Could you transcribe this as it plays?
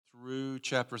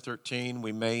chapter 13.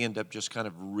 We may end up just kind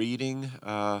of reading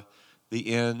the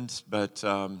end, but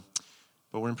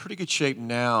we're in pretty good shape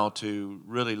now to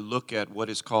really look at what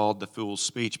is called the fool's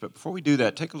speech. But before we do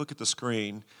that, take a look at the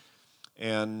screen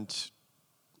and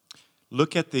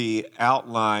look at the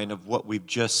outline of what we've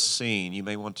just seen. You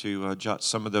may want to jot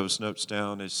some of those notes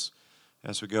down as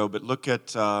we go, but look at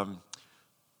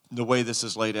the way this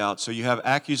is laid out. So you have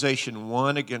accusation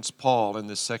 1 against Paul in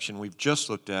this section we've just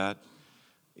looked at,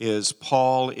 is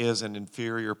Paul is an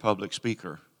inferior public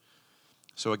speaker.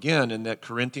 So again, in that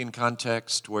Corinthian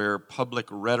context where public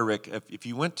rhetoric, if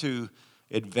you went to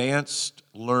advanced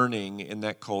learning in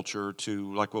that culture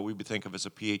to like what we would think of as a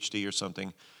PhD or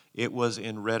something, it was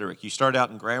in rhetoric. You start out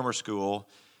in grammar school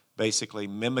basically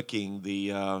mimicking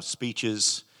the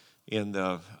speeches in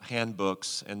the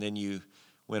handbooks, and then you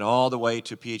went all the way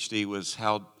to PhD was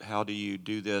how do you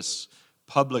do this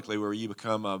publicly, where you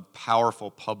become a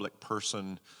powerful public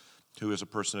person who is a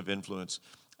person of influence.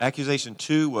 Accusation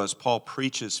 2 was Paul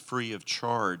preaches free of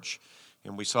charge.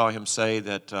 And we saw him say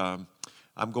that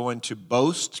I'm going to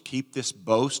boast, keep this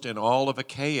boast in all of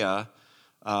Achaia.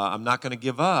 I'm not going to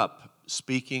give up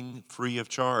speaking free of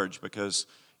charge because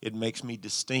it makes me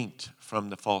distinct from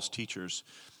the false teachers.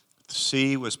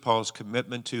 C was Paul's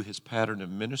commitment to his pattern of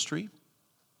ministry.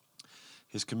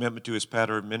 His commitment to his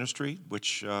pattern of ministry,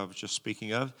 which I was just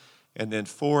speaking of. And then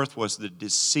fourth was the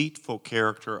deceitful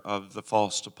character of the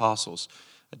false apostles.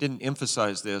 I didn't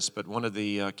emphasize this, but one of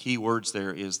the key words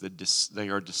there is they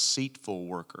are deceitful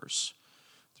workers.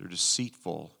 They're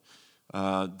deceitful.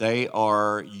 They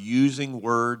are using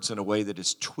words in a way that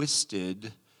is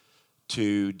twisted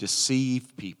to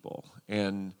deceive people.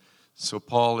 And so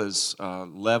Paul is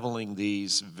leveling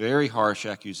these very harsh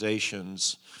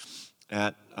accusations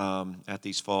at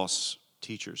these false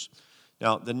teachers.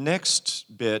 Now, the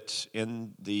next bit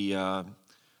in the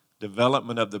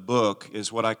development of the book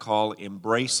is what I call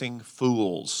embracing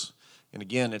fools. And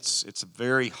again, it's a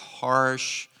very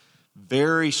harsh,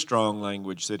 very strong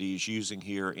language that he's using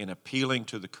here in appealing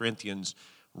to the Corinthians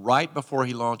right before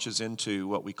he launches into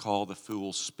what we call the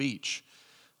fool's speech.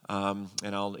 And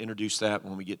I'll introduce that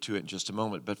when we get to it in just a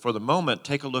moment. But for the moment,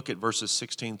 take a look at verses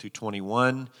 16 through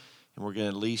 21. And we're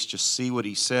going to at least just see what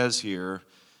he says here.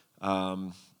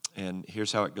 And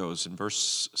here's how it goes in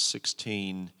verse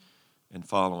 16 and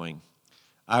following.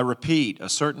 I repeat, a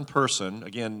certain person,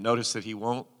 again, notice that he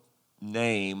won't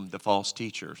name the false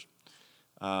teachers.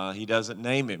 He doesn't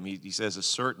name him. He says a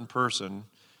certain person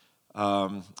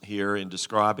here in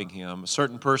describing him. A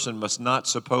certain person must not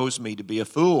suppose me to be a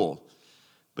fool.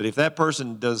 But if that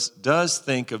person does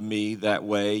think of me that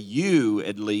way, you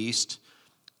at least,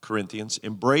 Corinthians,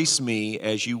 embrace me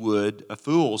as you would a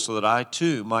fool, so that I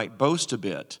too might boast a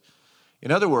bit.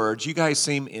 In other words, you guys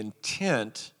seem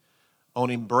intent on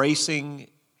embracing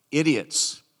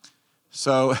idiots.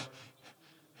 So,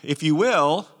 if you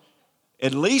will,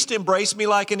 at least embrace me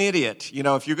like an idiot. You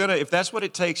know, if that's what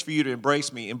it takes for you to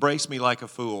embrace me like a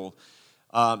fool.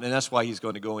 And that's why he's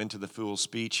going to go into the fool's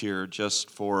speech here just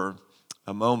for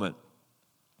a moment.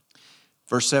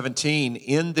 Verse 17,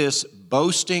 in this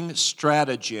boasting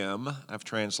stratagem, I've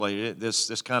translated it,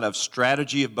 this kind of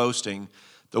strategy of boasting,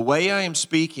 the way I am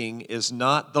speaking is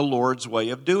not the Lord's way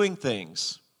of doing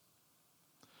things,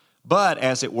 but,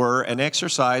 as it were, an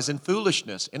exercise in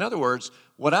foolishness. In other words,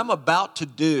 what I'm about to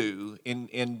do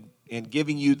in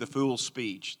giving you the fool's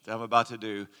speech that I'm about to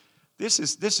do, this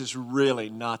is really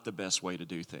not the best way to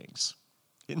do things.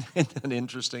 Isn't that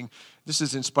interesting? This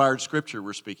is inspired scripture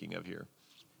we're speaking of here.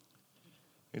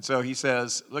 And so he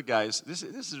says, look, guys, this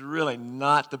is really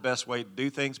not the best way to do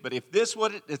things, but if this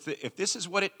is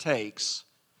what it takes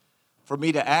for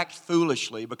me to act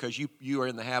foolishly because you are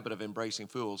in the habit of embracing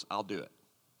fools, I'll do it.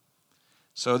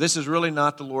 So this is really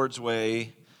not the Lord's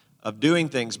way of doing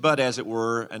things, but as it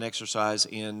were, an exercise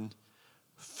in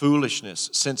foolishness.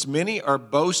 Since many are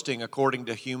boasting according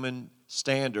to human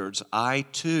standards, I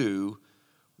too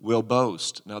will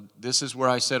boast. Now, this is where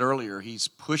I said earlier, he's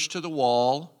pushed to the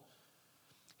wall.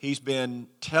 He's been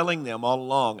telling them all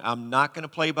along, I'm not going to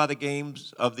play by the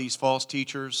games of these false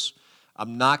teachers.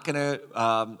 I'm not going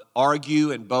to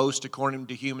argue and boast according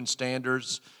to human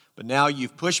standards. But now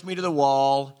you've pushed me to the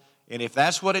wall, and if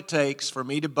that's what it takes for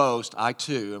me to boast, I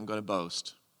too am going to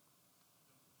boast.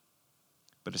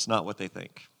 But it's not what they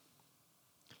think.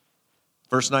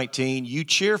 Verse 19, you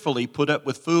cheerfully put up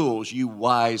with fools, you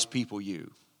wise people,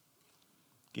 you.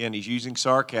 Again, he's using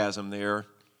sarcasm there.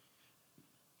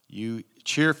 You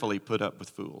cheerfully put up with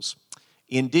fools.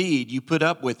 Indeed, you put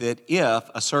up with it if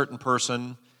a certain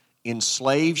person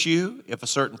enslaves you, if a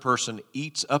certain person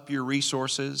eats up your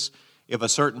resources, if a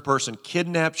certain person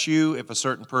kidnaps you, if a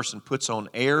certain person puts on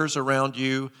airs around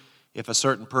you, if a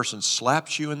certain person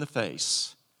slaps you in the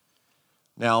face.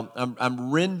 Now,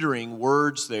 I'm rendering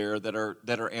words there that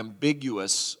are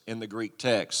ambiguous in the Greek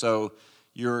text. So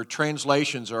your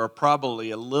translations are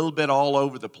probably a little bit all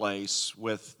over the place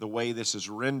with the way this is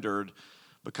rendered,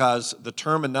 because the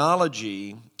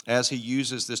terminology, as he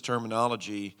uses this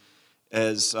terminology,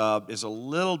 is a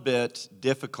little bit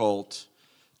difficult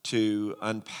to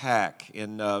unpack.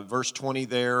 In verse 20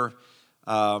 there,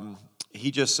 he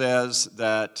just says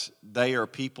that they are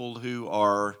people who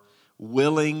are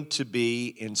willing to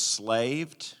be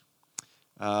enslaved.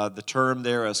 The term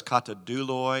there is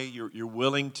kataduloi. You're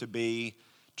willing to be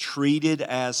treated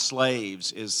as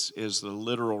slaves is the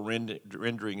literal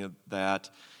rendering of that.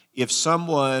 If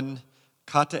someone,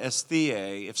 kata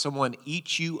esthie, if someone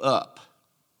eats you up,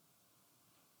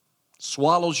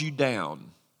 swallows you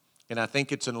down, and I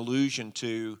think it's an allusion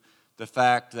to the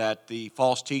fact that the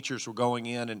false teachers were going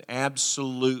in and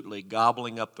absolutely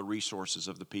gobbling up the resources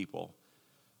of the people.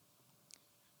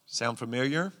 Sound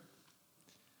familiar?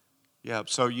 Yeah,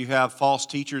 so you have false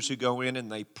teachers who go in and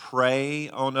they prey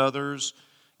on others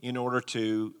in order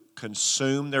to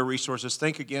consume their resources.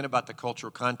 Think again about the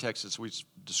cultural context as we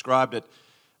described it.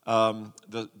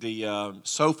 The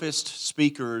sophist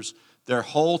speakers, their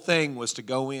whole thing was to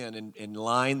go in and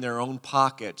line their own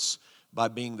pockets by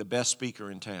being the best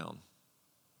speaker in town.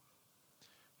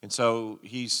 And so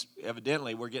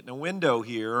we're getting a window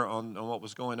here on what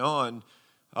was going on,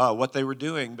 what they were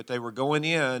doing, but they were going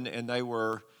in and they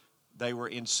were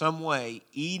in some way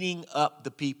eating up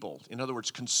the people. In other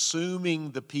words,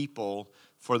 consuming the people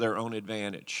for their own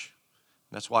advantage.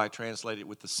 And that's why I translate it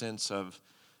with the sense of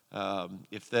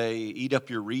if they eat up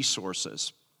your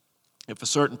resources. If a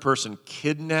certain person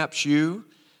kidnaps you,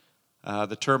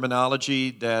 the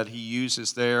terminology that he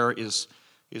uses there is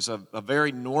a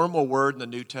very normal word in the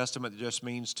New Testament that just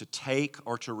means to take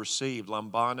or to receive.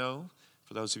 Lambano,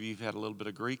 for those of you who've had a little bit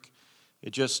of Greek,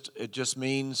 it just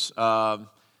means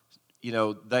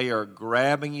they are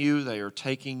grabbing you, they are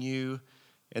taking you.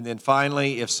 And then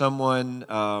finally, if someone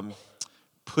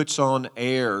puts on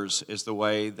airs is the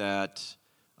way that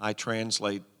I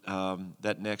translate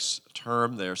that next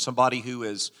term there. Somebody who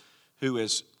is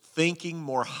thinking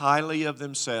more highly of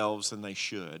themselves than they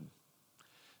should.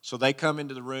 So they come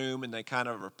into the room and they kind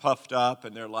of are puffed up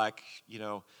and they're like,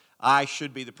 I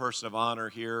should be the person of honor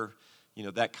here,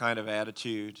 that kind of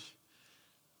attitude.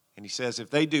 And he says if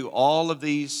they do all of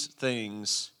these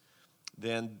things,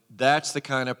 then that's the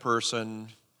kind of person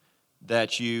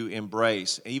that you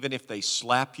embrace, even if they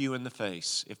slap you in the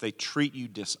face, if they treat you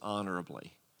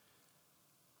dishonorably,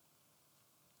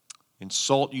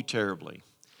 insult you terribly.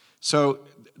 So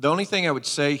the only thing I would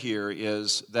say here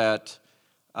is that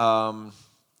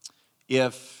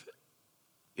if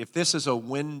this is a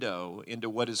window into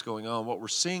what is going on, what we're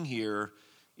seeing here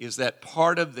is that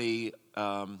part of the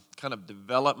kind of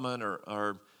development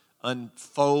or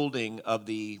unfolding of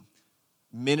the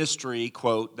ministry,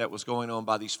 quote, that was going on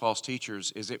by these false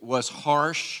teachers is it was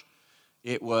harsh.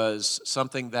 It was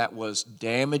something that was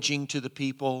damaging to the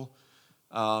people.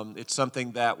 It's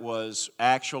something that was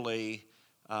actually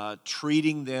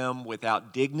treating them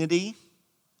without dignity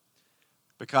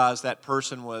because that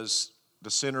person was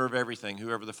the center of everything,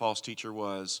 whoever the false teacher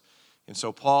was. And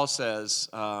so Paul says,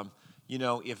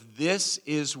 if this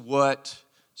is what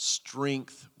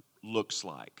strength looks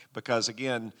like, because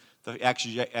again, the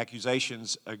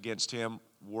accusations against him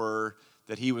were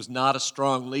that he was not a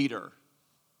strong leader.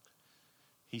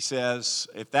 He says,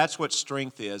 if that's what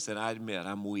strength is, then I admit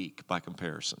I'm weak by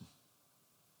comparison.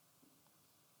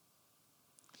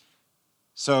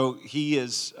 So he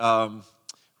is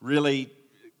really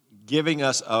giving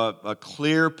us a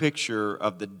clear picture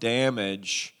of the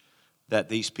damage that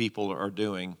these people are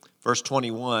doing. Verse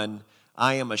 21,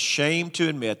 I am ashamed to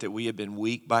admit that we have been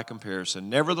weak by comparison.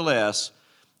 Nevertheless,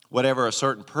 whatever a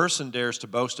certain person dares to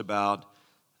boast about,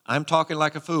 I'm talking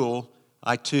like a fool,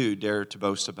 I too dare to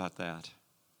boast about that.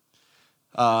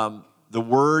 The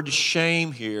word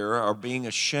shame here, or being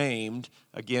ashamed,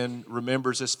 again,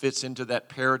 remembers this fits into that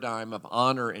paradigm of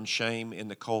honor and shame in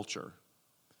the culture.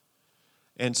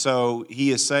 And so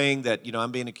he is saying that,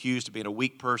 I'm being accused of being a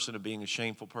weak person, of being a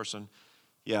shameful person.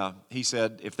 Yeah, he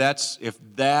said, if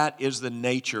that is the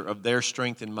nature of their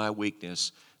strength and my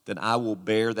weakness, then I will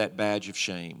bear that badge of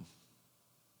shame.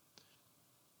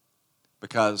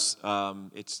 Because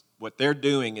it's what they're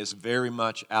doing is very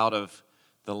much out of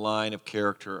the line of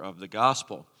character of the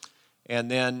gospel. And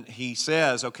then he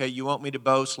says, okay, you want me to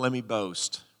boast? Let me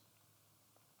boast.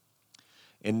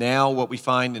 And now what we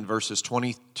find in verses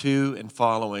 22 and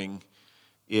following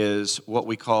is what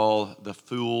we call the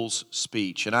fool's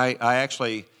speech. And I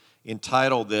actually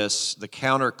entitled this the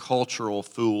countercultural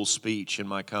fool's speech in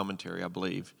my commentary, I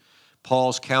believe.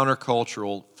 Paul's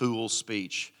countercultural fool's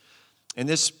speech. And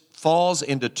this falls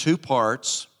into two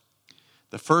parts.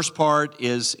 The first part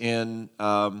is in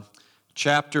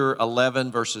chapter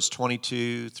 11, verses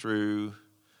 22 through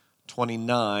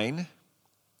 29.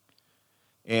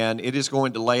 And it is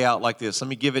going to lay out like this. Let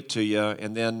me give it to you,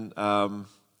 and then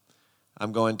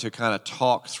I'm going to kind of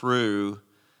talk through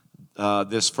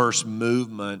this first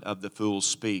movement of the fool's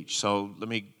speech. So let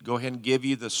me go ahead and give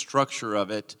you the structure of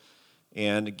it,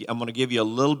 and I'm going to give you a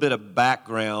little bit of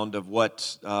background of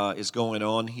what is going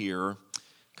on here,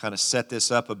 kind of set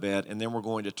this up a bit, and then we're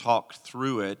going to talk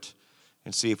through it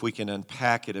and see if we can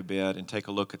unpack it a bit and take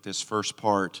a look at this first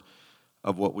part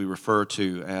of what we refer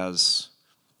to as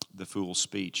the fool's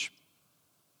speech.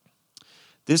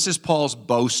 This is Paul's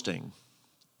boasting.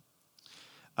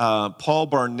 Paul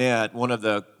Barnett, one of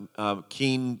the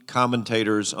keen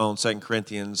commentators on 2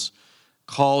 Corinthians,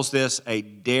 calls this a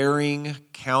daring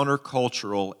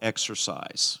countercultural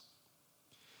exercise.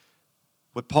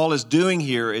 What Paul is doing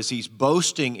here is he's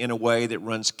boasting in a way that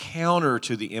runs counter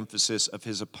to the emphasis of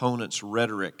his opponent's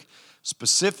rhetoric,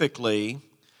 specifically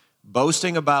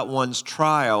boasting about one's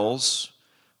trials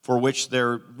for which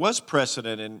there was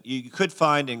precedent. And you could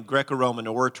find in Greco-Roman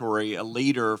oratory a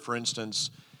leader, for instance,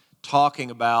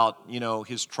 talking about,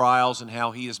 his trials and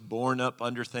how he is borne up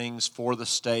under things for the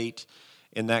state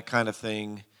and that kind of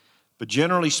thing. But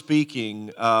generally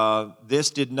speaking, this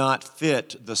did not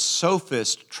fit the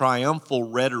sophist triumphal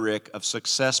rhetoric of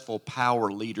successful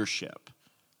power leadership,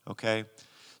 okay?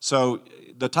 So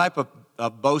the type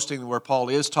of boasting where Paul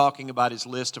is talking about his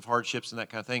list of hardships and that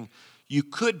kind of thing, you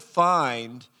could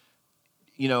find,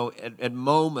 at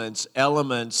moments,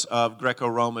 elements of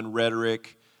Greco-Roman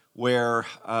rhetoric where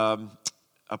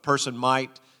a person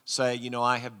might say,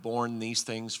 I have borne these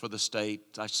things for the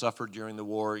state, I suffered during the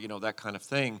war, that kind of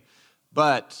thing.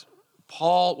 But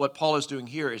what Paul is doing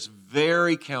here is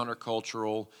very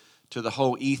countercultural to the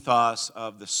whole ethos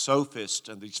of the sophist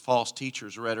and these false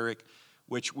teachers' rhetoric,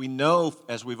 which we know,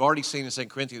 as we've already seen in 2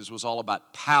 Corinthians, was all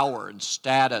about power and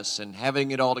status and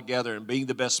having it all together and being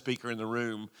the best speaker in the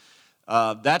room.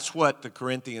 That's what the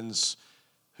Corinthians,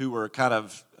 who were kind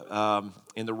of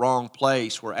in the wrong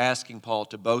place, were asking Paul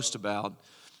to boast about.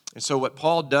 And so what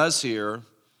Paul does here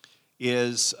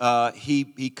is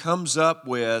he comes up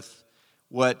with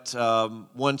what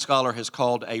one scholar has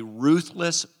called a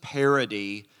ruthless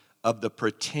parody of the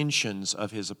pretensions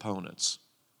of his opponents.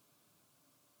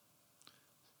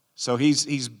 So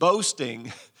he's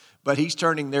boasting, but he's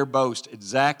turning their boast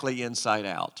exactly inside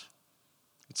out.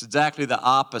 It's exactly the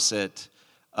opposite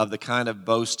of the kind of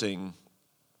boasting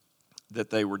that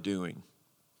they were doing.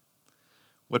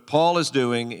 What Paul is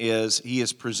doing is he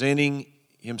is presenting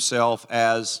himself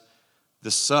as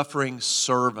the suffering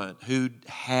servant who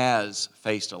has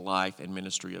faced a life and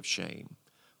ministry of shame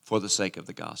for the sake of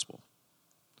the gospel.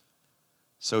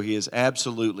 So he is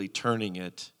absolutely turning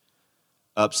it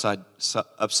upside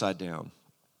down.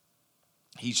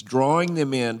 He's drawing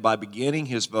them in by beginning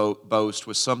his boast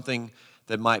with something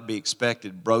that might be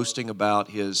expected, boasting about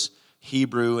his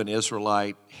Hebrew and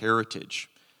Israelite heritage.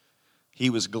 He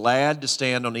was glad to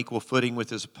stand on equal footing with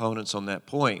his opponents on that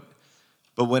point.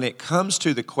 But when it comes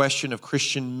to the question of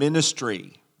Christian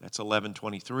ministry, that's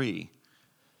 11:23,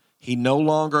 he no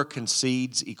longer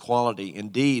concedes equality.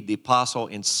 Indeed, the apostle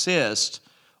insists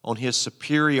on his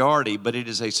superiority, but it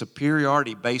is a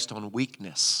superiority based on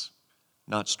weakness,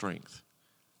 not strength.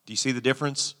 Do you see the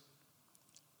difference?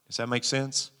 Does that make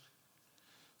sense?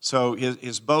 So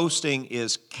his boasting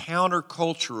is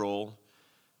countercultural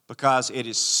because it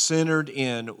is centered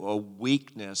in a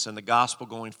weakness and the gospel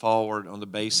going forward on the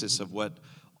basis of what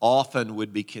often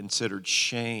would be considered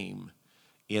shame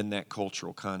in that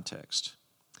cultural context.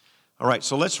 All right,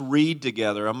 so let's read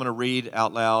together. I'm going to read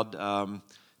out loud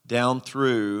down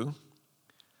through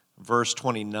verse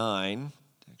 29,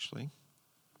 actually.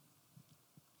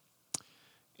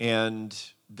 And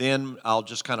then I'll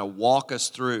just kind of walk us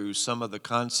through some of the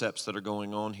concepts that are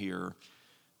going on here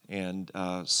and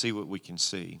see what we can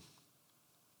see.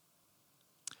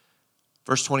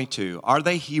 Verse 22, are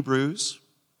they Hebrews?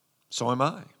 So am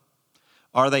I.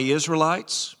 Are they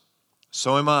Israelites?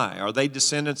 So am I. Are they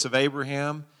descendants of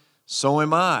Abraham? So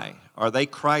am I. Are they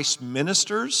Christ's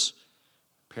ministers?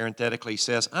 Parenthetically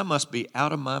says, I must be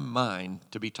out of my mind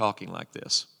to be talking like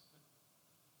this.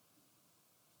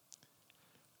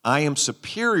 I am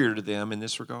superior to them in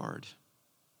this regard.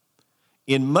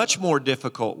 In much more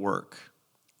difficult work,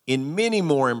 in many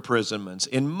more imprisonments,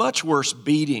 in much worse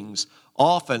beatings,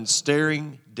 often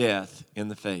staring death in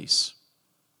the face.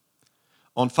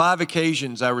 On 5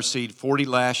 occasions, I received 40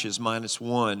 lashes minus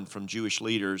 1 from Jewish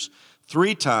leaders.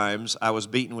 3 times, I was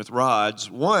beaten with rods.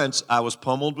 Once, I was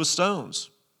pummeled with stones.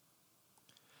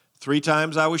 3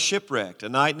 times, I was shipwrecked. A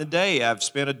night and a day, I've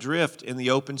spent adrift in the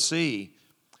open sea.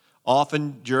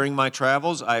 Often during my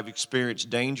travels, I've experienced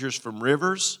dangers from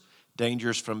rivers,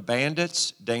 dangers from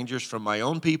bandits, dangers from my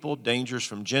own people, dangers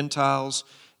from Gentiles,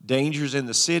 dangers in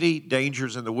the city,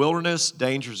 dangers in the wilderness,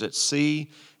 dangers at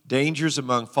sea, dangers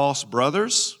among false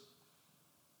brothers,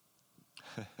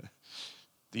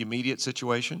 the immediate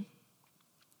situation,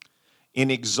 in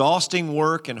exhausting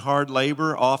work and hard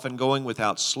labor, often going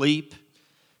without sleep,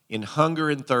 in hunger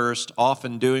and thirst,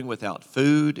 often doing without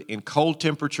food, in cold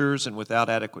temperatures and without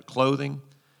adequate clothing.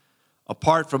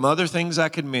 Apart from other things I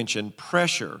could mention,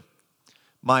 pressure,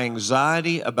 my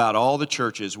anxiety about all the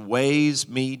churches weighs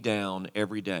me down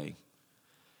every day.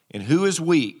 And who is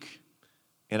weak,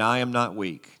 and I am not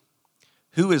weak?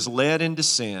 Who is led into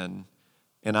sin,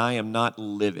 and I am not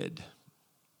livid?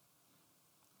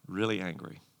 Really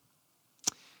angry.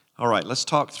 All right, let's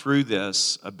talk through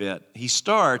this a bit. He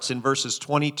starts in verses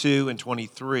 22 and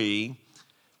 23,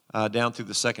 down through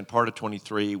the second part of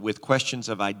 23, with questions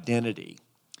of identity.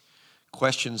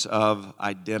 Questions of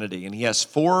identity. And he has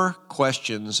 4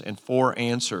 questions and 4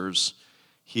 answers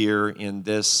here in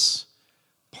this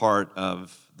part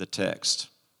of the text.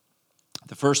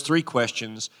 The first 3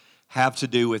 questions have to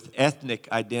do with ethnic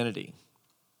identity.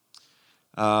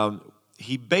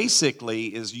 He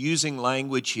basically is using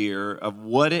language here of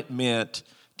what it meant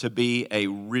to be a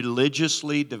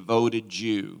religiously devoted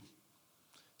Jew.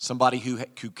 Somebody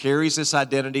who carries this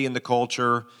identity in the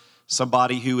culture,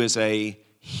 somebody who is a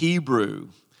Hebrew.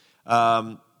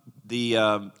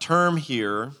 The term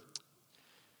here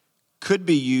could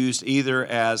be used either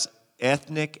as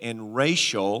ethnic and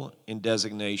racial in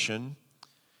designation,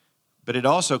 but it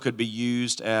also could be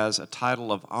used as a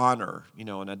title of honor,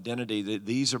 an identity.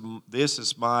 This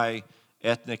is my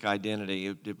ethnic identity.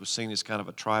 It was seen as kind of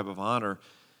a tribe of honor.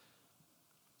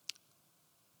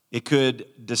 It could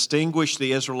distinguish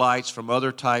the Israelites from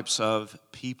other types of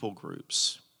people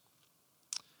groups.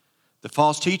 The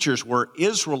false teachers were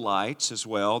Israelites as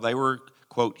well. They were,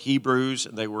 quote, Hebrews,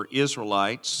 and they were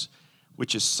Israelites,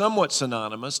 which is somewhat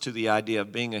synonymous to the idea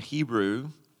of being a Hebrew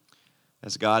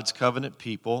as God's covenant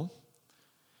people.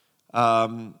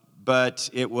 But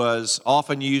it was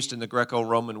often used in the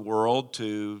Greco-Roman world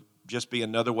to just be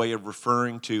another way of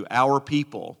referring to our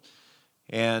people.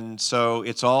 And so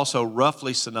it's also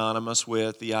roughly synonymous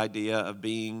with the idea of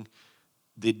being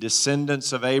the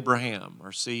descendants of Abraham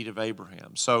or seed of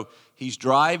Abraham. So he's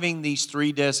driving these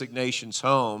 3 designations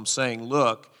home, saying,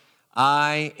 look,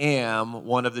 I am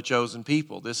one of the chosen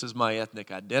people. This is my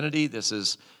ethnic identity. This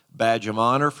is badge of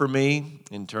honor for me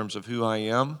in terms of who I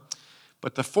am.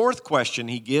 But the 4th question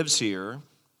he gives here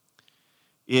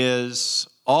is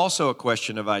also a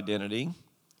question of identity,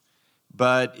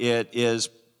 but it is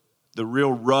the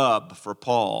real rub for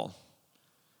Paul.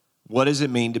 What does it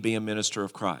mean to be a minister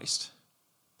of Christ?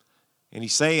 And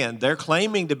he's saying they're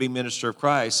claiming to be minister of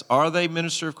Christ. Are they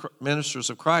ministers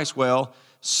of Christ? Well,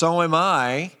 so am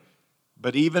I,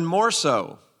 but even more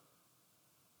so.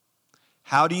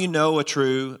 How do you know a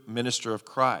true minister of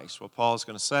Christ? Well, Paul's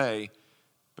going to say,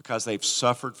 because they've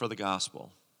suffered for the gospel.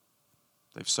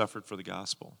 They've suffered for the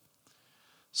gospel.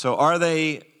 So are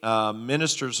they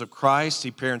ministers of Christ?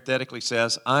 He parenthetically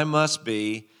says, I must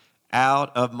be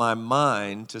out of my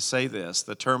mind to say this.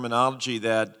 The terminology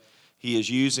that he is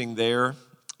using there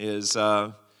is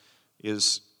the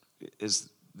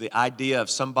idea of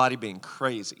somebody being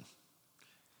crazy.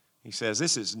 He says,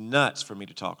 this is nuts for me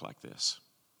to talk like this.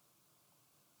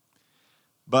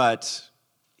 But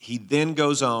he then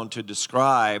goes on to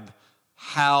describe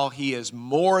how he is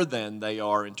more than they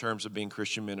are in terms of being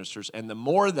Christian ministers. And the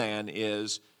more than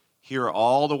is, here are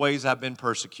all the ways I've been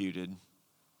persecuted,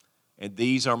 and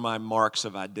these are my marks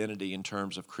of identity in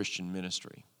terms of Christian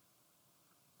ministry.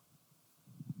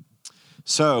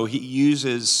 So he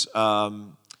uses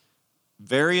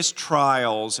various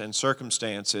trials and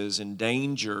circumstances and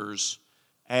dangers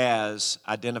as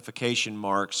identification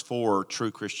marks for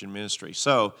true Christian ministry.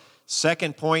 So,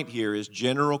 second point here is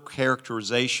general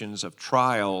characterizations of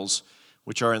trials,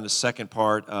 which are in the second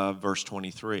part of verse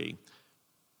 23.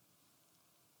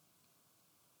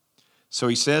 So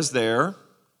he says there,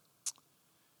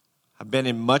 I've been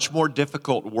in much more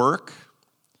difficult work,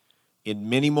 in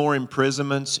many more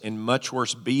imprisonments, in much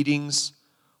worse beatings,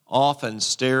 often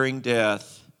staring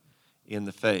death in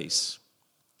the face.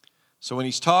 So when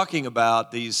he's talking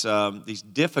about these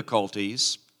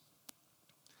difficulties,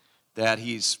 that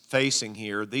he's facing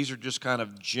here. These are just kind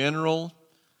of general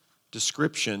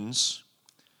descriptions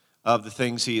of the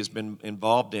things he has been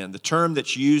involved in. The term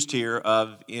that's used here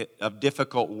of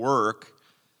difficult work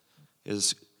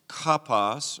is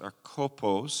kopos or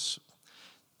kopos.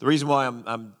 The reason why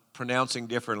I'm pronouncing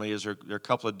differently is there are a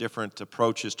couple of different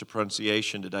approaches to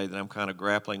pronunciation today that I'm kind of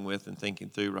grappling with and thinking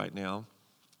through right now.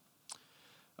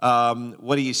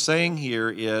 What he's saying here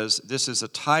is this is a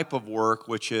type of work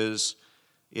which is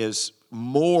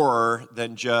more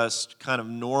than just kind of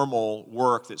normal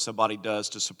work that somebody does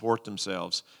to support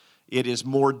themselves. It is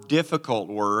more difficult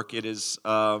work. It is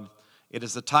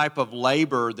the type of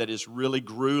labor that is really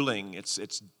grueling.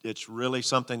 It's really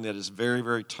something that is very,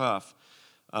 very tough.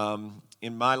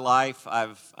 In my life,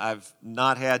 I've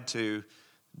not had to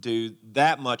do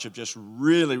that much of just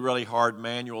really, really hard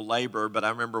manual labor, but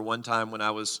I remember one time when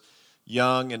I was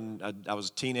young and I was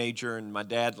a teenager, and my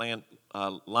dad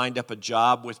lined up a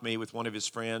job with me with one of his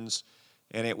friends,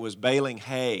 and it was baling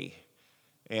hay.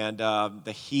 And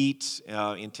the heat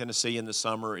in Tennessee in the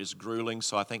summer is grueling,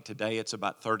 so I think today it's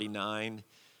about 39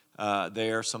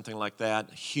 there, something like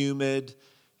that, humid.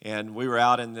 And we were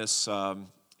out in this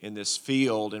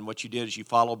field, and what you did is you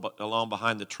followed along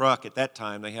behind the truck. At that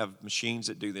time, they have machines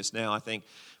that do this now, I think,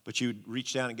 but you would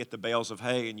reach down and get the bales of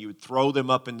hay, and you would throw them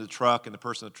up in the truck, and the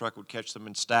person in the truck would catch them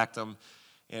and stack them.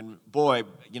 And boy,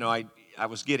 I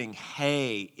was getting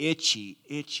hay, itchy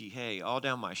hay, all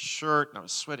down my shirt, and I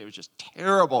was sweating. It was just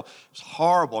terrible. It was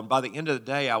horrible. And by the end of the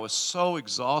day, I was so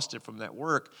exhausted from that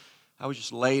work, I was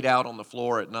just laid out on the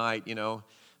floor at night,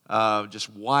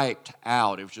 just wiped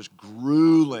out. It was just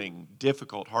grueling,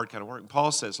 difficult, hard kind of work. And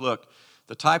Paul says, look,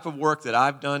 the type of work that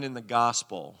I've done in the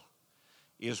gospel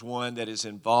is one that has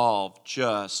involved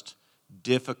just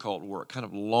difficult work, kind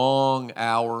of long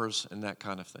hours and that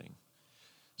kind of thing.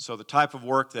 So the type of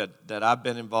work that I've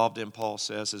been involved in, Paul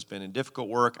says, has been in difficult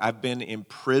work. I've been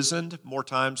imprisoned more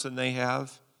times than they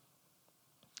have.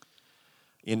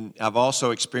 I've also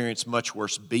experienced much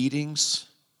worse beatings.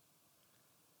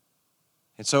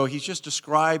 And so he's just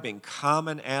describing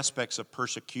common aspects of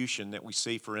persecution that we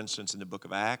see, for instance, in the book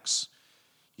of Acts.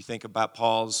 You think about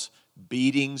Paul's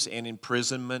beatings and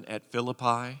imprisonment at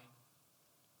Philippi.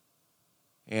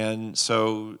 And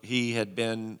so he had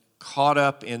been caught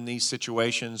up in these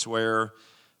situations where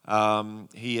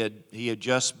he had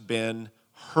just been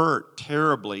hurt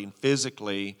terribly and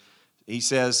physically. He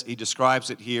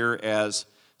describes it here as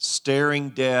staring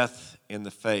death in the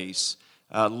face.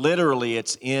 Literally,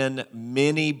 it's in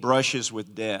many brushes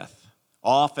with death,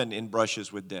 often in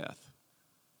brushes with death.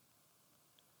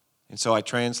 And so I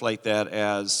translate that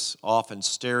as often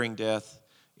staring death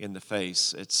in the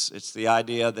face. It's the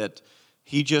idea that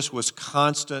he just was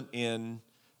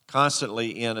constantly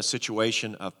in a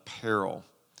situation of peril.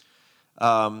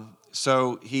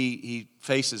 So he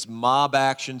faces mob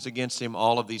actions against him,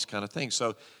 all of these kind of things.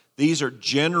 So these are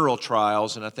general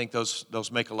trials, and I think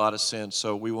those make a lot of sense,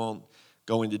 so we won't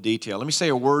go into detail. Let me say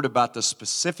a word about the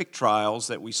specific trials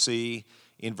that we see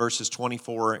in verses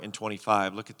 24 and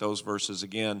 25. Look at those verses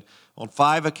again. On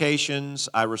 5 occasions,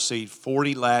 I received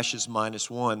 40 lashes minus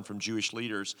 1 from Jewish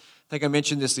leaders. I think I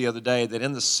mentioned this the other day, that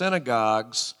in the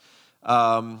synagogues,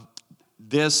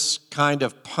 this kind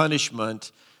of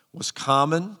punishment was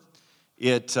common.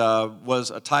 It was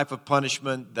a type of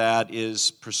punishment that is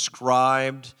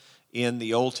prescribed in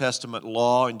the Old Testament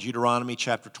law in Deuteronomy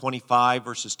chapter 25,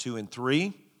 verses 2 and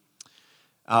 3.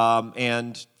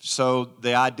 And so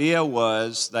the idea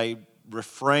was they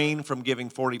refrained from giving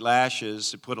 40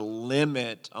 lashes to put a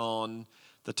limit on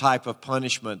the type of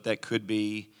punishment that could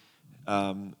be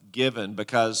given,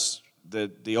 because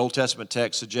the Old Testament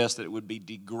text suggests that it would be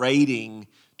degrading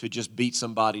to just beat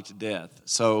somebody to death.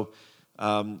 So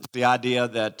the idea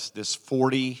that this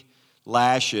 40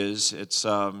 lashes,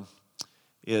 or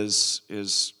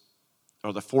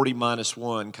the 40 minus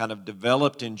 1, kind of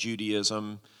developed in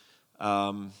Judaism.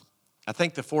 I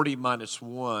think the 40 minus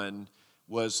 1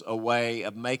 was a way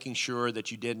of making sure that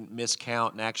you didn't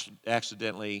miscount and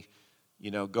accidentally,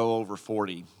 go over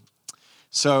 40.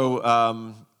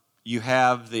 So you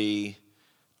have the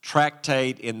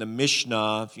tractate in the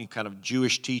Mishnah, kind of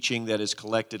Jewish teaching that is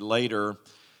collected later,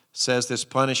 says this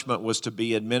punishment was to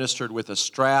be administered with a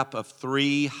strap of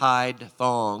 3 hide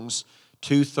thongs,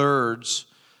 2/3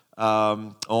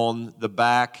 on the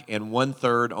back and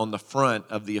 1/3 on the front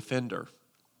of the offender.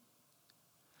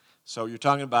 So you're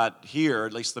talking about here,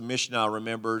 at least the Mishnah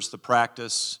remembers the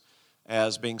practice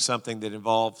as being something that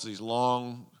involves these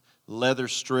long leather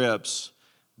strips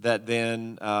that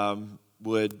then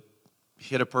would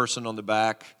hit a person on the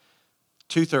back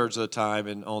 2/3 of the time,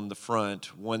 and on the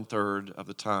front, 1/3 of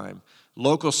the time.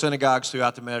 Local synagogues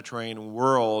throughout the Mediterranean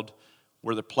world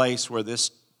were the place where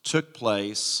this took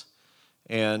place.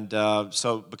 And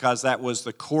so because that was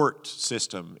the court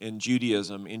system in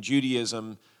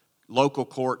Judaism, local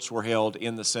courts were held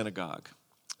in the synagogue.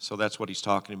 So that's what he's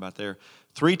talking about there.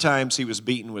 3 times he was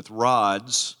beaten with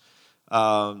rods.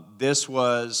 This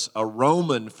was a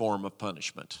Roman form of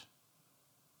punishment.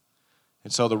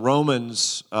 And so the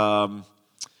Romans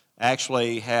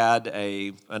actually had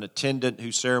an attendant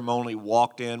who ceremonially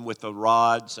walked in with the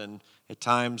rods, and at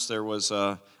times there was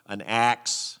an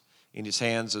axe in his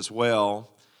hands as well.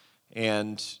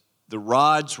 And the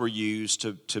rods were used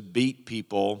to beat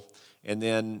people, and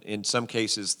then in some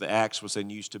cases the axe was then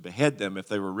used to behead them if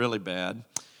they were really bad.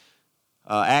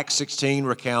 Acts 16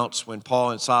 recounts when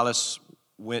Paul and Silas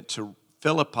went to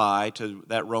Philippi, to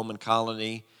that Roman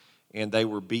colony, and they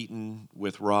were beaten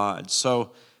with rods.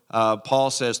 So Paul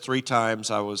says 3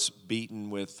 times I was beaten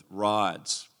with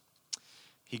rods.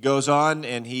 He goes on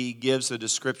and he gives a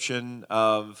description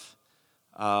of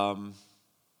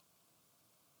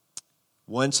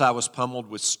once I was pummeled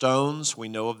with stones. We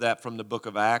know of that from the book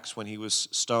of Acts when he was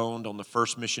stoned on the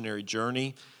first missionary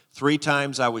journey. 3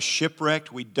 times I was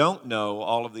shipwrecked. We don't know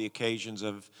all of the occasions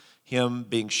of him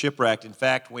being shipwrecked. In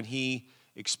fact, when he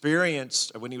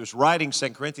was writing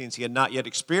 2 Corinthians, he had not yet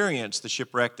experienced the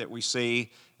shipwreck that we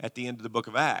see at the end of the book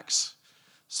of Acts.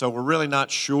 So we're really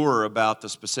not sure about the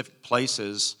specific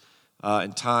places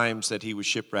and times that he was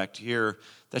shipwrecked here.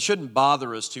 That shouldn't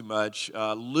bother us too much.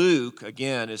 Luke,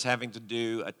 again, is having to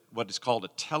do what is called a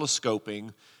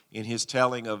telescoping in his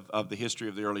telling of the history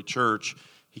of the early church.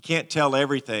 He can't tell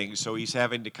everything, so he's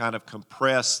having to kind of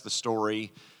compress the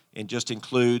story and just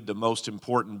include the most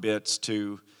important bits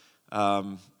to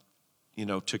kind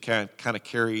of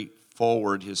carry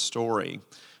forward his story.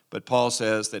 But Paul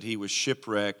says that he was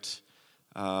shipwrecked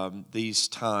these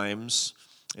times.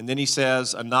 And then he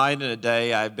says, a night and a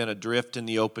day I have been adrift in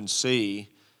the open sea.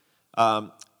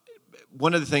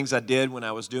 One of the things I did when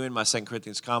I was doing my 2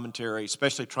 Corinthians commentary,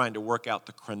 especially trying to work out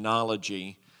the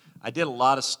chronology, I did a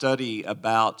lot of study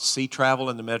about sea travel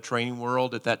in the Mediterranean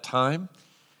world at that time.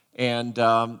 And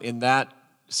in that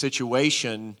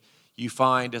situation, you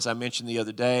find, as I mentioned the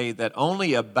other day, that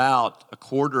only about a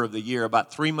quarter of the year,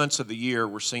 about 3 months of the year,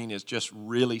 were seen as just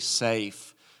really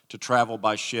safe to travel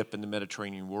by ship in the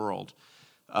Mediterranean world.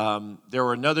 There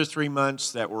were another 3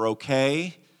 months that were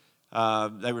okay.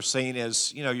 They were seen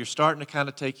as, you're starting to kind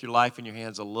of take your life in your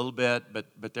hands a little bit,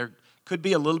 but there could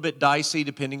be a little bit dicey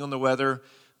depending on the weather.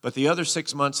 But the other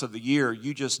 6 months of the year,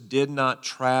 you just did not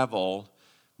travel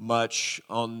much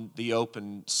on the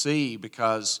open sea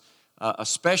because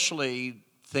especially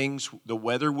the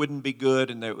weather wouldn't be good,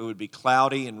 and it would be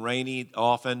cloudy and rainy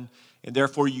often, and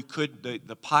therefore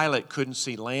the pilot couldn't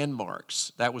see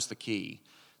landmarks. That was the key.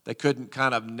 They couldn't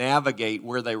kind of navigate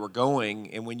where they were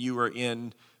going, and when you were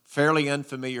in fairly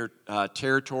unfamiliar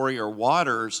territory or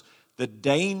waters, the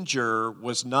danger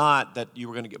was not that you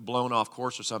were going to get blown off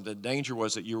course or something. The danger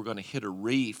was that you were going to hit a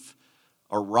reef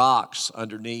or rocks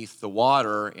underneath the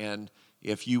water, and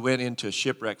if you went into a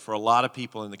shipwreck, for a lot of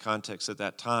people in the context at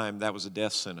that time, that was a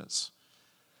death sentence.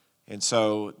 And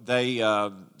so they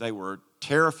were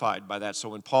terrified by that. So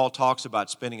when Paul talks about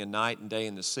spending a night and day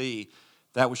in the sea,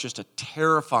 that was just a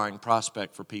terrifying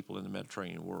prospect for people in the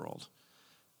Mediterranean world.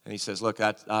 And he says, look,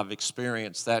 I've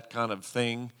experienced that kind of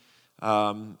thing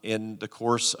in the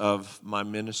course of my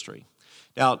ministry.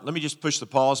 Now, let me just push the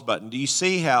pause button. Do you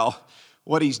see how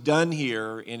what he's done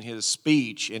here in his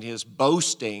speech, in his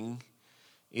boasting,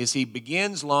 is he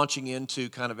begins launching into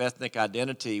kind of ethnic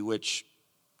identity, which,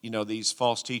 these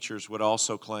false teachers would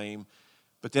also claim.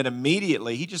 But then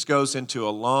immediately he just goes into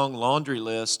a long laundry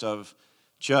list of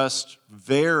just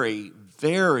very,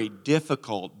 very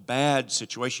difficult, bad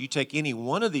situation. You take any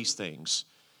one of these things,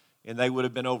 and they would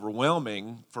have been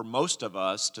overwhelming for most of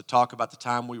us to talk about the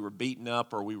time we were beaten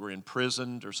up or we were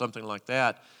imprisoned or something like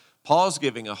that. Paul's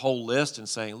giving a whole list and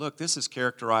saying, look, this has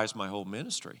characterized my whole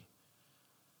ministry.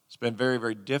 It's been very,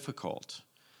 very difficult.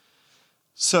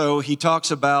 So he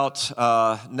talks about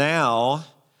now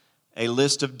a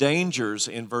list of dangers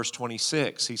in verse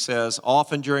 26. He says,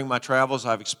 often during my travels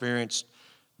I've experienced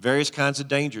various kinds of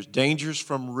dangers. Dangers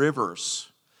from rivers.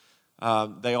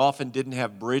 They often didn't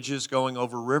have bridges going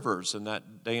over rivers in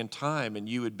that day and time, and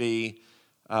you would be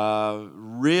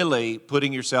really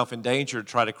putting yourself in danger to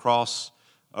try to cross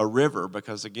a river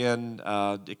because, again,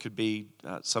 it could be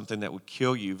something that would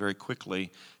kill you very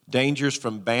quickly. Dangers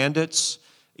from bandits.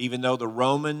 Even though the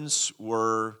Romans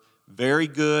were very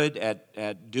good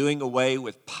at doing away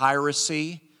with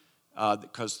piracy,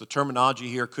 because the terminology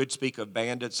here could speak of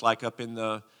bandits like up in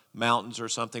the mountains or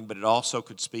something, but it also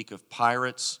could speak of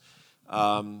pirates.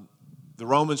 The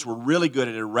Romans were really good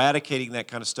at eradicating that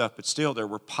kind of stuff, but still there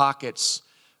were pockets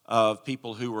of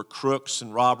people who were crooks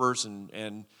and robbers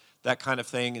and that kind of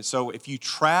thing. And so if you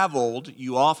traveled,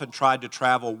 you often tried to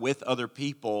travel with other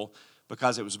people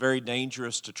because it was very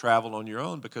dangerous to travel on your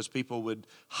own, because people would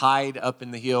hide up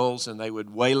in the hills and they would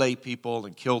waylay people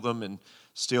and kill them and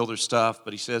steal their stuff.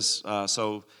 But he says,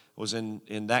 so I was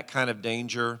in that kind of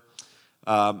danger.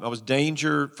 I was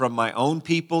danger from my own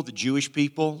people, the Jewish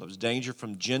people. I was danger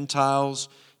from Gentiles,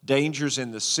 dangers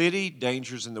in the city,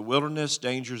 dangers in the wilderness,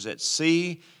 dangers at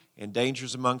sea, and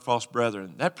dangers among false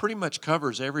brethren. That pretty much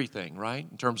covers everything, right,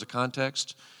 in terms of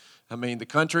context? I mean, the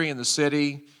country and the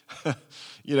city,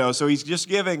 so he's just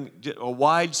giving a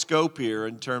wide scope here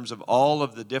in terms of all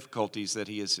of the difficulties that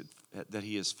he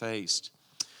has faced.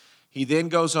 He then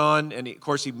goes on, and of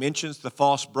course he mentions the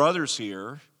false brothers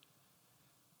here,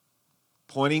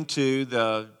 pointing to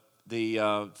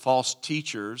the false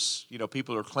teachers.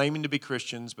 People are claiming to be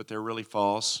Christians, but they're really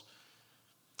false.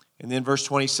 And then verse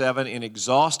 27, in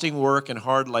exhausting work and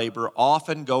hard labor,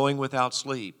 often going without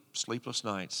sleep, sleepless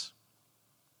nights.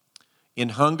 In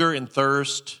hunger and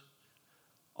thirst,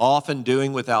 often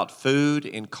doing without food,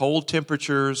 in cold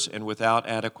temperatures, and without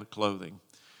adequate clothing.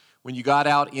 When you got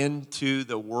out into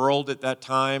the world at that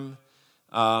time,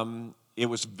 it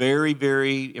was very,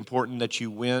 very important that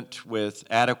you went with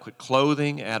adequate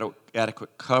clothing,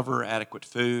 adequate cover, adequate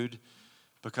food,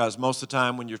 because most of the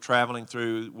time when you're traveling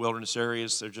through wilderness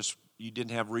areas, you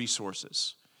didn't have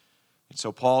resources. And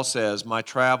so Paul says, my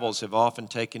travels have often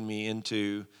taken me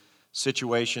into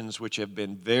situations which have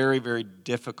been very, very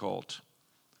difficult.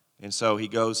 And so he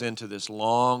goes into this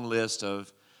long list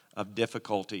of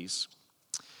difficulties.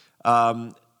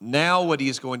 Now what he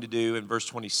is going to do in verse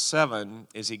 27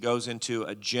 is he goes into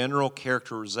a general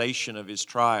characterization of his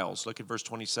trials. Look at verse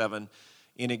 27.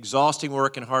 In exhausting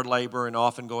work and hard labor and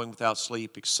often going without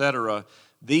sleep, etc.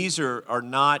 These are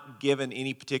not given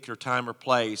any particular time or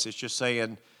place. It's just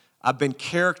saying, I've been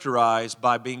characterized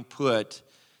by being put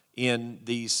in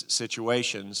these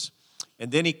situations.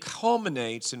 And then he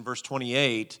culminates in verse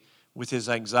 28 with his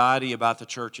anxiety about the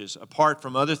churches. Apart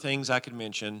from other things I could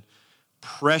mention,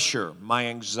 pressure, my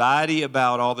anxiety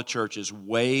about all the churches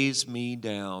weighs me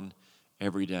down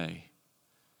every day.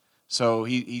 So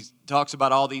he talks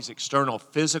about all these external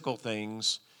physical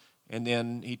things, and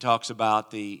then he talks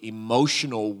about the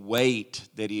emotional weight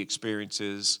that he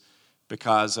experiences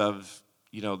because of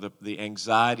the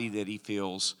anxiety that he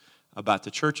feels about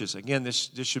the churches. Again,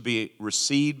 this should be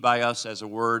received by us as a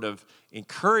word of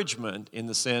encouragement, in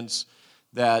the sense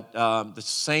that the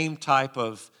same type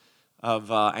of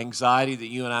anxiety that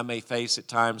you and I may face at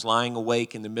times, lying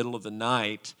awake in the middle of the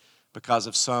night because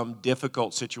of some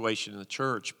difficult situation in the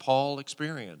church, Paul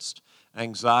experienced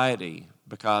anxiety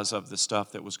because of the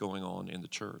stuff that was going on in the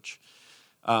church.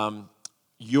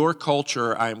 Your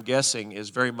culture, I'm guessing, is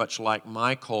very much like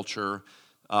my culture.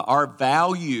 Our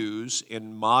values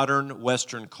in modern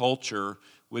Western culture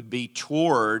would be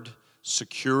toward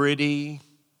security,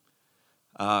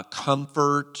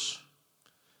 comfort,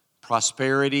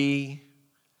 prosperity,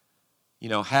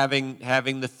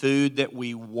 having the food that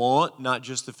we want, not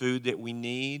just the food that we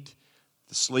need,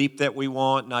 the sleep that we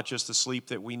want, not just the sleep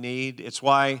that we need. It's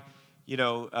why,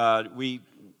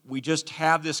 we just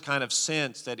have this kind of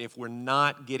sense that if we're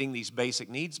not getting these basic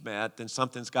needs met, then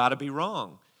something's got to be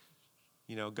wrong.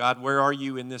 God, where are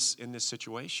you in this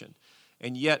situation?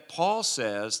 And yet Paul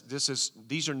says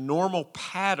these are normal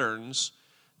patterns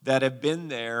that have been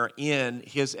there in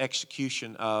his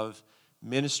execution of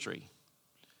ministry.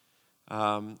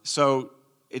 So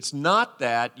it's not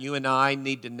that you and I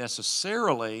need to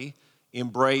necessarily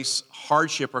embrace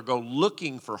hardship or go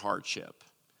looking for hardship.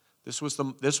 This was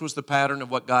the pattern of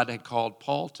what God had called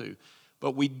Paul to.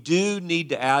 But we do need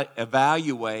to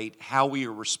evaluate how we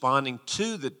are responding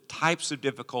to the types of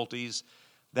difficulties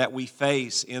that we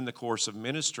face in the course of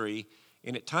ministry,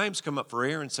 and at times come up for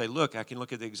air and say, look, I can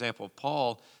look at the example of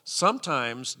Paul.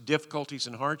 Sometimes difficulties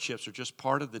and hardships are just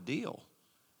part of the deal.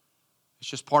 It's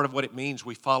just part of what it means.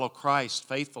 We follow Christ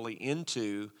faithfully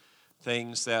into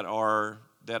things that are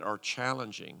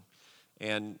challenging.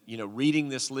 And, reading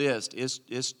this list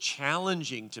is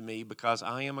challenging to me because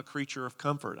I am a creature of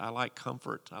comfort. I like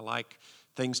comfort. I like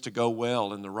things to go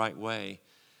well in the right way.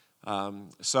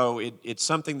 So it's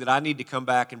something that I need to come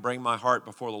back and bring my heart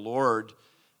before the Lord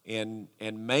and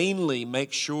mainly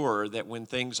make sure that when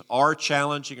things are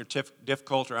challenging or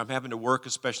difficult, or I'm having to work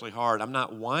especially hard, I'm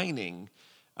not whining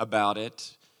about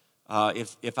it.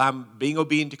 if I'm being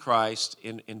obedient to Christ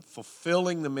in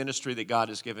fulfilling the ministry that God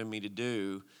has given me to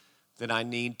do, then I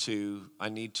need to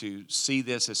see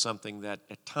this as something that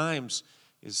at times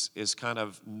is kind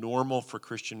of normal for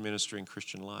Christian ministry and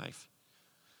Christian life.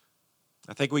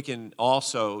 I think we can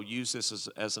also use this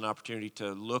as an opportunity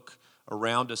to look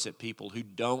around us at people who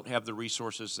don't have the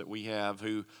resources that we have,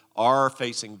 who are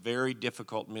facing very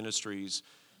difficult ministries,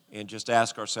 and just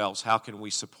ask ourselves, how can we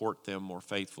support them more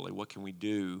faithfully? What can we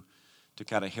do to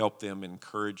kind of help them,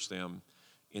 encourage them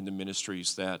in the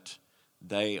ministries that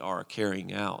they are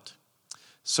carrying out?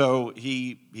 So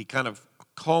he kind of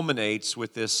culminates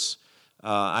with this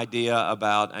idea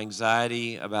about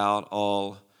anxiety about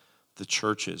all the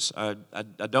churches. I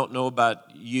don't know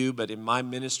about you, but in my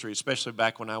ministry, especially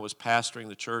back when I was pastoring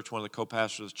the church, one of the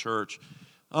co-pastors of the church,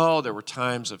 there were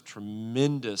times of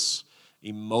tremendous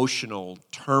emotional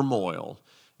turmoil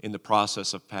in the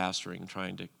process of pastoring,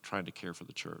 trying to care for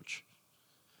the church.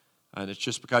 And it's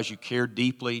just because you care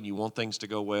deeply and you want things to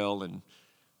go well, and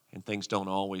things don't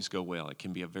always go well. It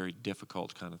can be a very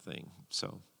difficult kind of thing.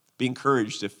 So be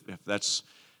encouraged if that's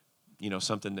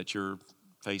something that you're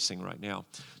facing right now.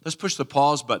 Let's push the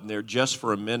pause button there just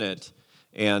for a minute,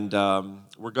 and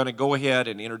we're going to go ahead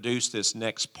and introduce this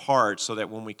next part so that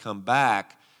when we come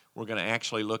back, we're going to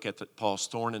actually look at Paul's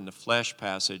thorn in the flesh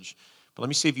passage. But let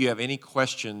me see if you have any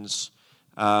questions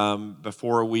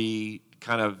before we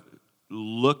kind of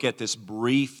look at this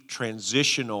brief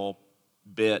transitional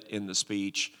bit in the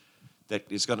speech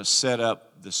that is going to set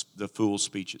up the fool's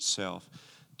speech itself.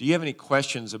 Do you have any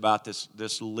questions about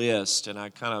this list? And I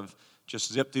kind of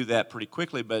just zipped through that pretty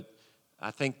quickly, but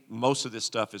I think most of this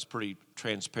stuff is pretty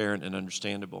transparent and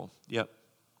understandable. Yep.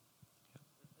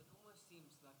 It almost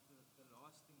seems like the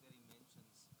last thing that he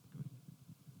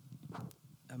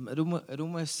mentions. It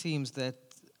almost seems that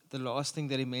the last thing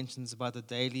that he mentions about the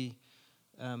daily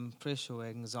pressure or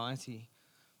anxiety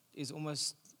is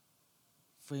almost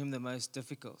for him the most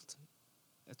difficult.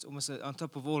 It's almost on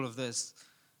top of all of this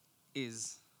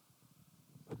is.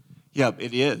 Yeah,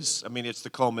 it is. I mean, it's the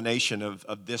culmination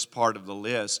of this part of the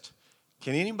list.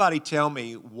 Can anybody tell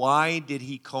me, why did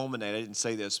he culminate? I didn't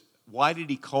say this. Why did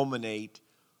he culminate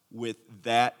with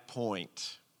that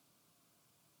point?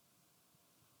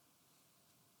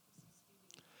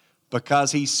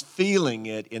 Because he's feeling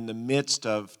it in the midst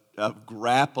of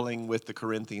grappling with the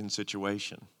Corinthian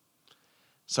situation.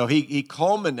 So he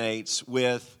culminates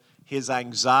with his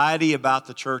anxiety about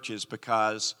the churches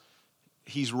because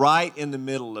he's right in the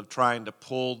middle of trying to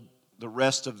pull the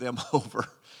rest of them over,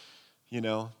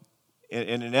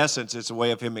 And in essence, it's a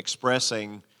way of him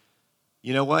expressing,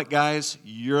 you know what, guys?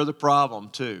 You're the problem,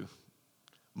 too.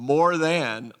 More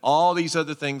than all these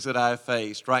other things that I've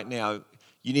faced right now,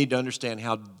 you need to understand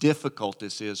how difficult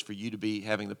this is for you to be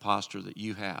having the posture that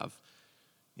you have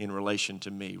in relation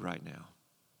to me right now.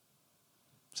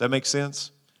 Does that make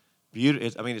sense?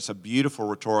 It's a beautiful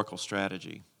rhetorical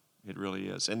strategy. It really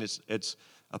is. And it's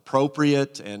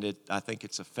appropriate, and I think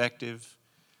it's effective.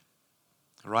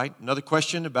 All right, another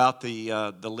question about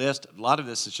the list. A lot of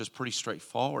this is just pretty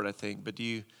straightforward, I think. But do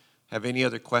you have any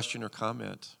other question or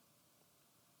comment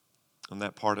on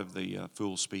that part of the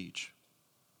fool's speech?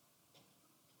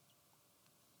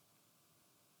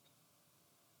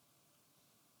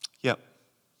 Yep.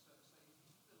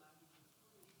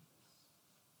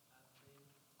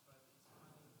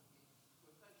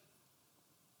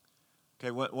 Okay,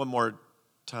 one more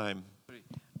time.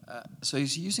 So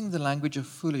he's using the language of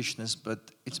foolishness,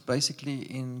 but it's basically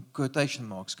in quotation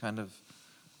marks, kind of.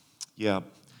 Yeah.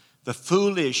 The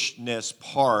foolishness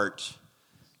part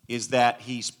is that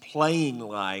he's playing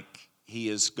like he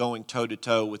is going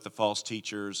toe-to-toe with the false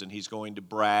teachers, and he's going to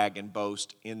brag and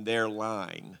boast in their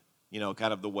line,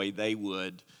 kind of the way they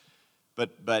would.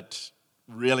 But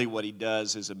really what he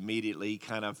does is immediately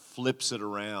kind of flips it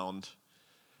around,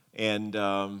 and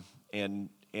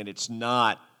it's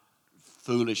not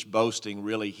foolish boasting,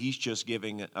 really. He's just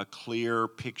giving a clear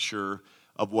picture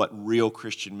of what real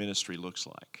Christian ministry looks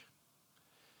like.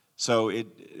 So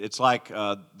it's like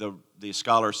the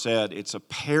scholar said, it's a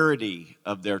parody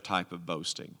of their type of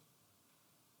boasting.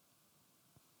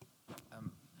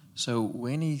 So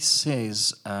when he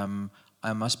says,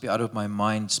 I must be out of my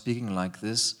mind speaking like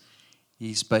this,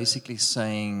 he's basically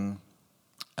saying,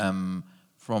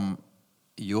 from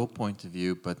your point of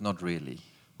view, but not really.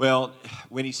 Well,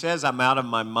 when he says I'm out of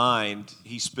my mind,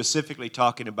 he's specifically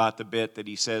talking about the bit that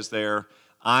he says there,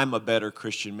 I'm a better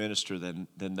Christian minister than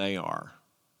they are.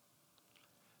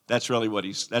 That's really what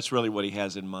he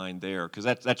has in mind there, because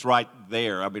that's right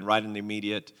there. I mean, right in the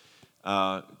immediate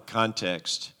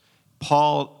context.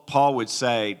 Paul would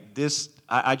say,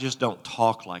 I just don't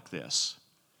talk like this.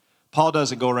 Paul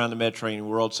doesn't go around the Mediterranean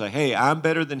world and say, hey, I'm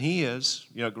better than he is.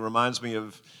 You know, it reminds me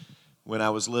of when I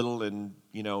was little and,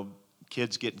 you know,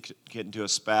 kids get into a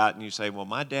spat and you say, well,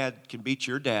 my dad can beat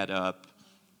your dad up.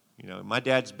 You know, my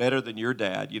dad's better than your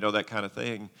dad, you know, that kind of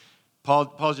thing.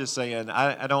 Paul's just saying,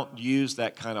 I don't use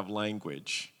that kind of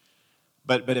language.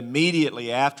 But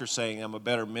immediately after saying I'm a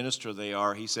better minister than they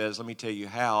are, he says, let me tell you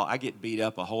how. I get beat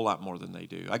up a whole lot more than they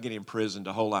do. I get imprisoned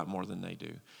a whole lot more than they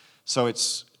do. So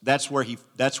that's where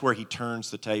he turns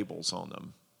the tables on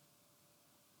them.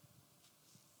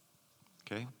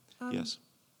 Okay? Yes.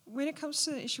 When it comes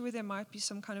to the issue where there might be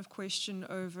some kind of question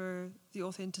over the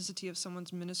authenticity of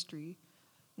someone's ministry,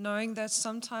 knowing that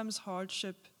sometimes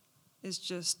hardship is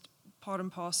just part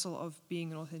and parcel of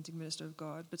being an authentic minister of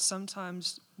God, but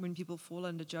sometimes when people fall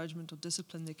under judgment or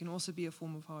discipline, there can also be a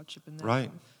form of hardship in that.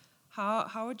 Right.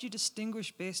 How would you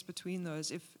distinguish best between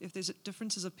those? If there's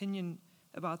differences of opinion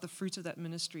about the fruit of that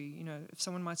ministry, you know, if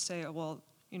someone might say, oh, well,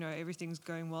 you know, everything's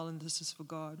going well and this is for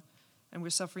God, and we're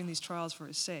suffering these trials for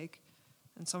His sake,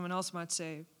 and someone else might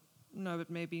say, no, but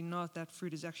maybe not. That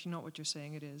fruit is actually not what you're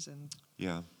saying it is. And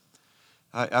yeah,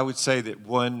 I would say that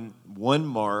one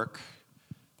mark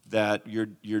that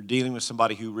you're dealing with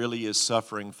somebody who really is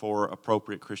suffering for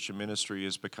appropriate Christian ministry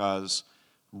is because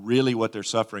really what they're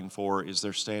suffering for is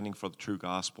they're standing for the true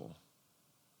gospel.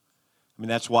 I mean,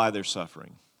 that's why they're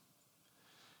suffering.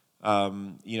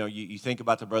 You know, you think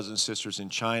about the brothers and sisters in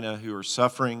China who are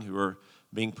suffering, who are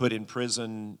being put in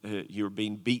prison, who are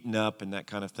being beaten up and that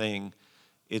kind of thing.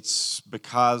 It's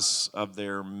because of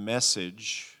their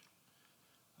message.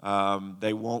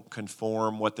 They won't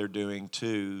conform what they're doing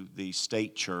to the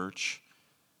state church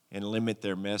and limit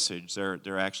their message.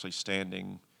 They're actually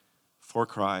standing for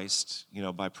Christ, you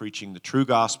know, by preaching the true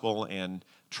gospel and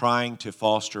trying to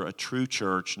foster a true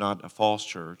church, not a false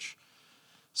church.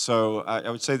 So I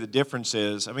would say the difference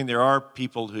is, I mean, there are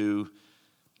people who,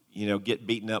 you know, get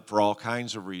beaten up for all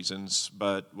kinds of reasons,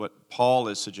 but what Paul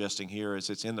is suggesting here is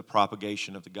it's in the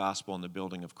propagation of the gospel and the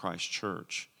building of Christ's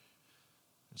church.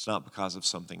 It's not because of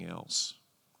something else.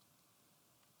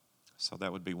 So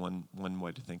that would be one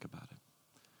way to think about it.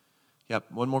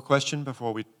 Yep, one more question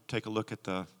before we take a look at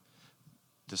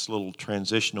this little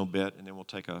transitional bit, and then we'll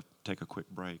take a quick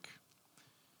break.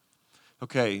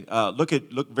 Okay,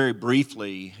 look very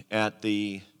briefly at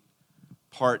the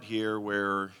part here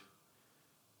where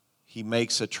he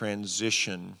makes a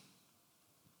transition.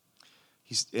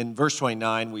 He's in verse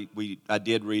 29. I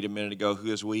did read a minute ago,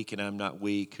 who is weak and I'm not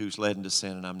weak, who's led into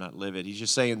sin and I'm not livid. He's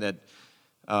just saying that,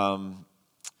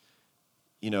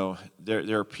 you know,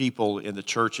 there are people in the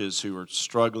churches who are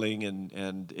struggling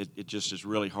and it just is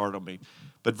really hard on me.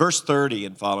 But verse 30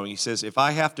 and following, he says, if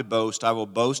I have to boast, I will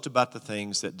boast about the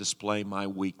things that display my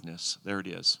weakness. There it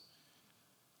is.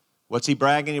 What's he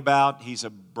bragging about? He's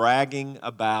bragging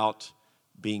about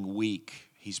being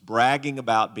weak. He's bragging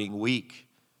about being weak.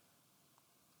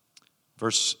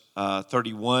 Verse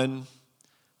 31,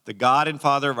 the God and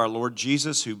Father of our Lord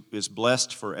Jesus, who is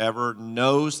blessed forever,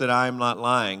 knows that I am not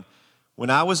lying.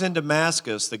 When I was in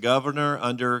Damascus, the governor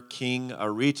under King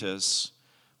Aretas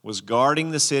was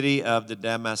guarding the city of the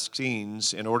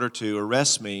Damascenes in order to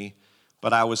arrest me,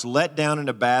 but I was let down in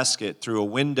a basket through a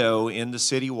window in the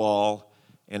city wall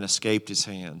and escaped his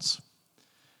hands.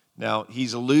 Now,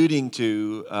 he's alluding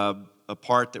to a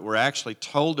part that we're actually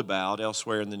told about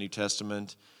elsewhere in the New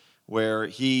Testament, where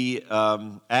he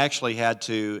actually had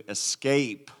to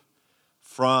escape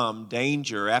from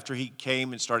danger. After he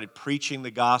came and started preaching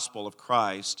the gospel of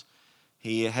Christ,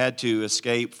 he had to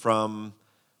escape from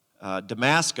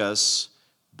Damascus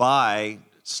by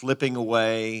slipping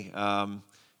away,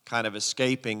 kind of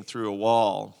escaping through a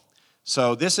wall.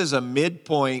 So this is a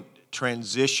midpoint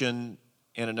transition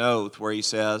in an oath where he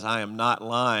says, I am not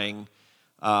lying,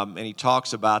 and he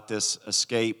talks about this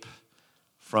escape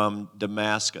from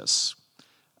Damascus.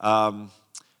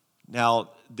 Now,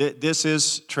 this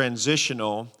is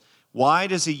transitional. Why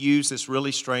does he use this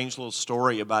really strange little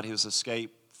story about his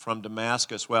escape from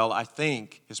Damascus? Well, I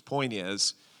think his point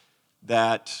is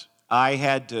that I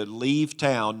had to leave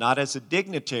town, not as a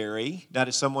dignitary, not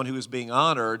as someone who was being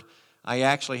honored. I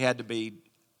actually had to be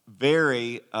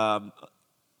very,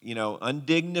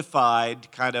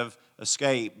 undignified kind of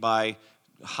escape by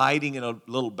hiding in a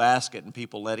little basket and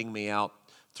people letting me out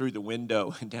through the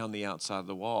window and down the outside of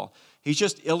the wall. He's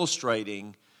just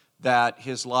illustrating that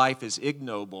his life is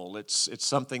ignoble. It's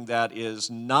something that is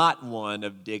not one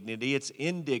of dignity. It's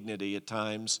indignity at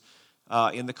times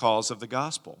in the cause of the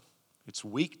gospel. It's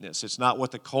weakness. It's not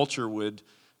what the culture would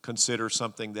consider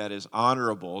something that is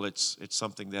honorable. It's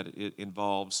something that it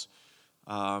involves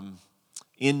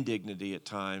indignity at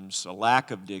times, a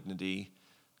lack of dignity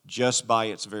just by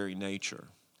its very nature.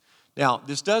 Now,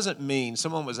 this doesn't mean,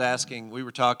 someone was asking, we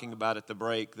were talking about at the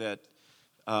break that,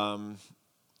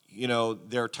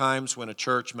 there are times when a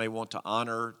church may want to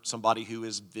honor somebody who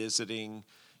is visiting.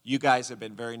 You guys have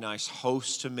been very nice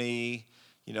hosts to me.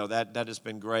 That has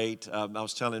been great. I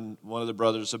was telling one of the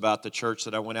brothers about the church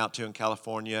that I went out to in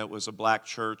California. It was a black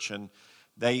church, and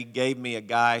they gave me a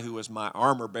guy who was my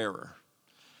armor bearer.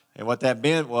 And what that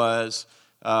meant was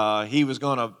he was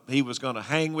going to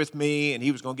hang with me, and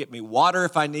he was going to get me water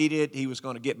if I needed. He was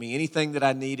going to get me anything that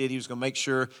I needed. He was going to make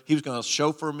sure he was going to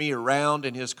chauffeur me around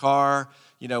in his car,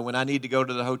 when I need to go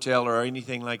to the hotel or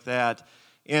anything like that.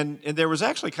 And there was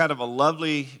actually kind of a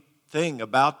lovely thing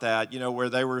about that, where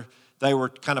they were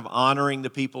kind of honoring the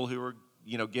people who were,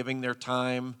 giving their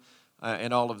time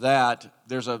and all of that.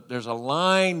 There's a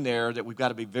line there that we've got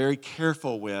to be very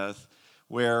careful with,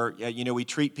 where, we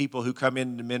treat people who come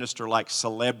in to minister like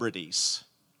celebrities.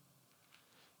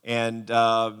 And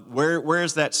where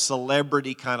is that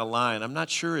celebrity kind of line? I'm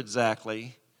not sure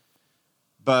exactly,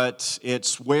 but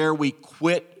it's where we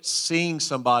quit seeing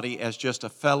somebody as just a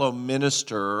fellow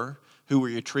minister who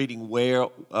we're treating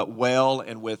well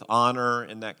and with honor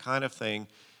and that kind of thing.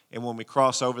 And when we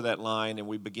cross over that line and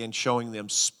we begin showing them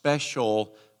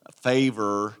special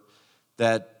favor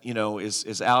that,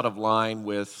 is out of line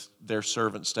with their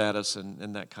servant status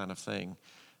and that kind of thing.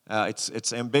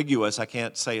 It's ambiguous. I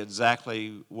can't say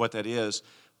exactly what that is.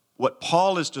 What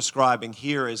Paul is describing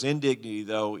here as indignity,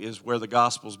 though, is where the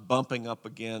gospel's bumping up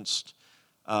against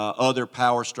other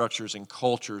power structures and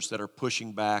cultures that are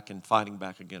pushing back and fighting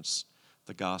back against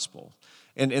the gospel.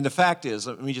 And the fact is,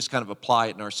 let me just kind of apply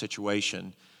it in our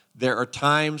situation. There are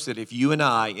times that if you and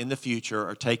I in the future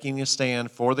are taking a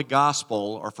stand for the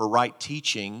gospel or for right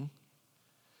teaching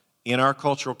in our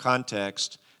cultural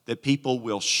context, that people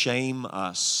will shame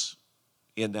us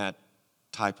in that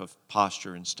type of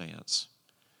posture and stance.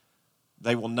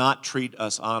 They will not treat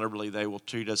us honorably. They will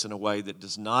treat us in a way that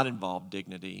does not involve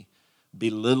dignity,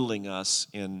 belittling us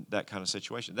in that kind of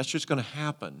situation. That's just going to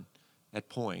happen at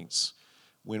points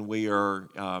when we are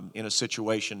in a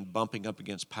situation bumping up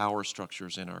against power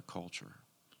structures in our culture.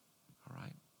 All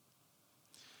right?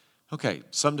 Okay,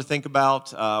 something to think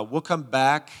about. We'll come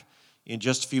back in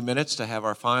just a few minutes to have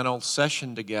our final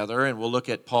session together, and we'll look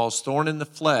at Paul's thorn in the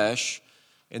flesh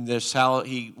and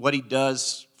what he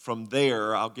does from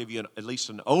there. I'll give you at least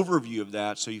an overview of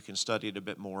that so you can study it a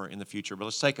bit more in the future. But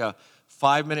let's take a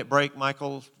 5-minute break,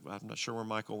 Michael. I'm not sure where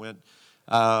Michael went.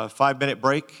 5-minute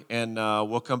break, and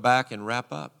we'll come back and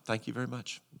wrap up. Thank you very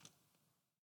much.